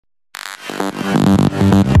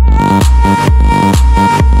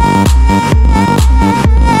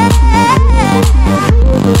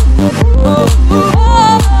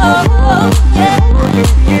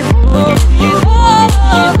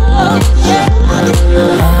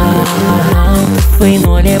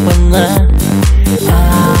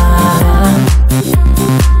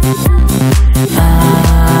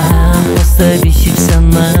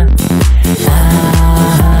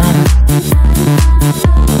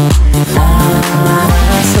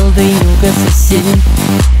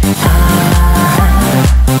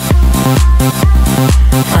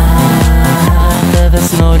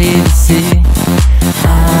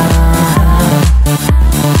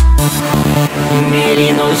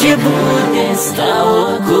Mėlynos žibutės tavo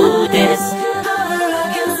akutės,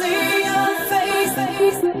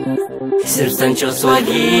 sirpstančios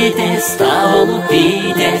uogytės tavo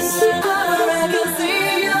lūpytės.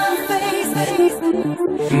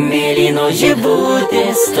 Mėlynos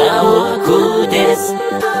žibutės tavo akutės,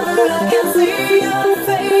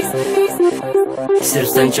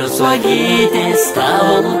 sirpstančios uogytės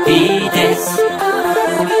tavo lūpytės.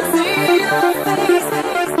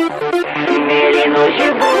 Mėlynos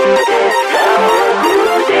žibutės tavo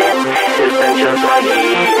akutės, sirpstančios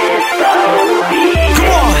uogytės tavo lūpytės.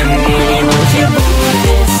 Mėlynos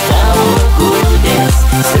žibutės tavo akutės,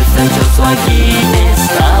 sirpstančios uogytės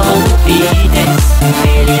tavo lūpytės.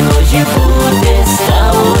 Mėlynos žibutės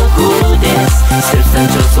tavo akutės,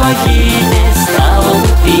 sirpstančios uogytės tavo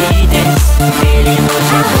lūpytės. Mėlynos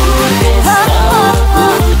žibutės tavo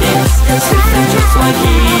akutės, sirpstančios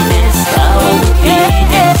uogytės tavo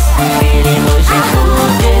lūpytės. Mėlynos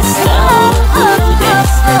žibutės tavo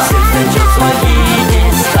akutės, sirpstančios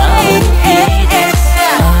uogytės tavo lūpytės.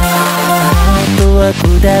 Tu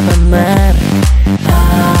akutė benar,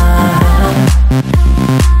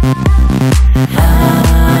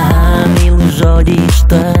 mylų žodį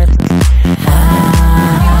ištart.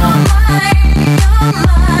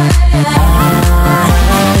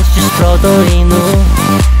 Aš iš proto einu,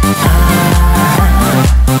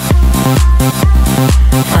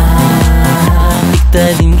 tik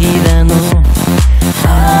tavim gyvenu.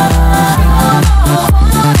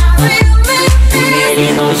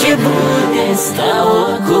 Mėlynos žibutės tavo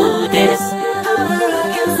akutės,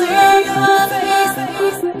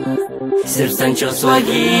 sirpstančios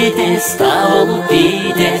uogytės tavo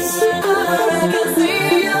lūpytės.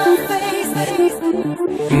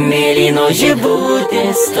 Mėlynos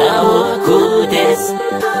žibutės tavo akutės,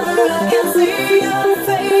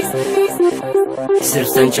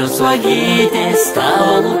 sirpstančios uogytės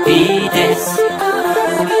tavo lūpytės.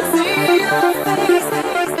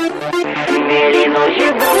 Mėlynos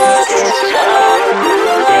žibutės tavo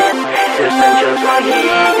akutės, sirpstančios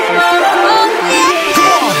uogytės tavo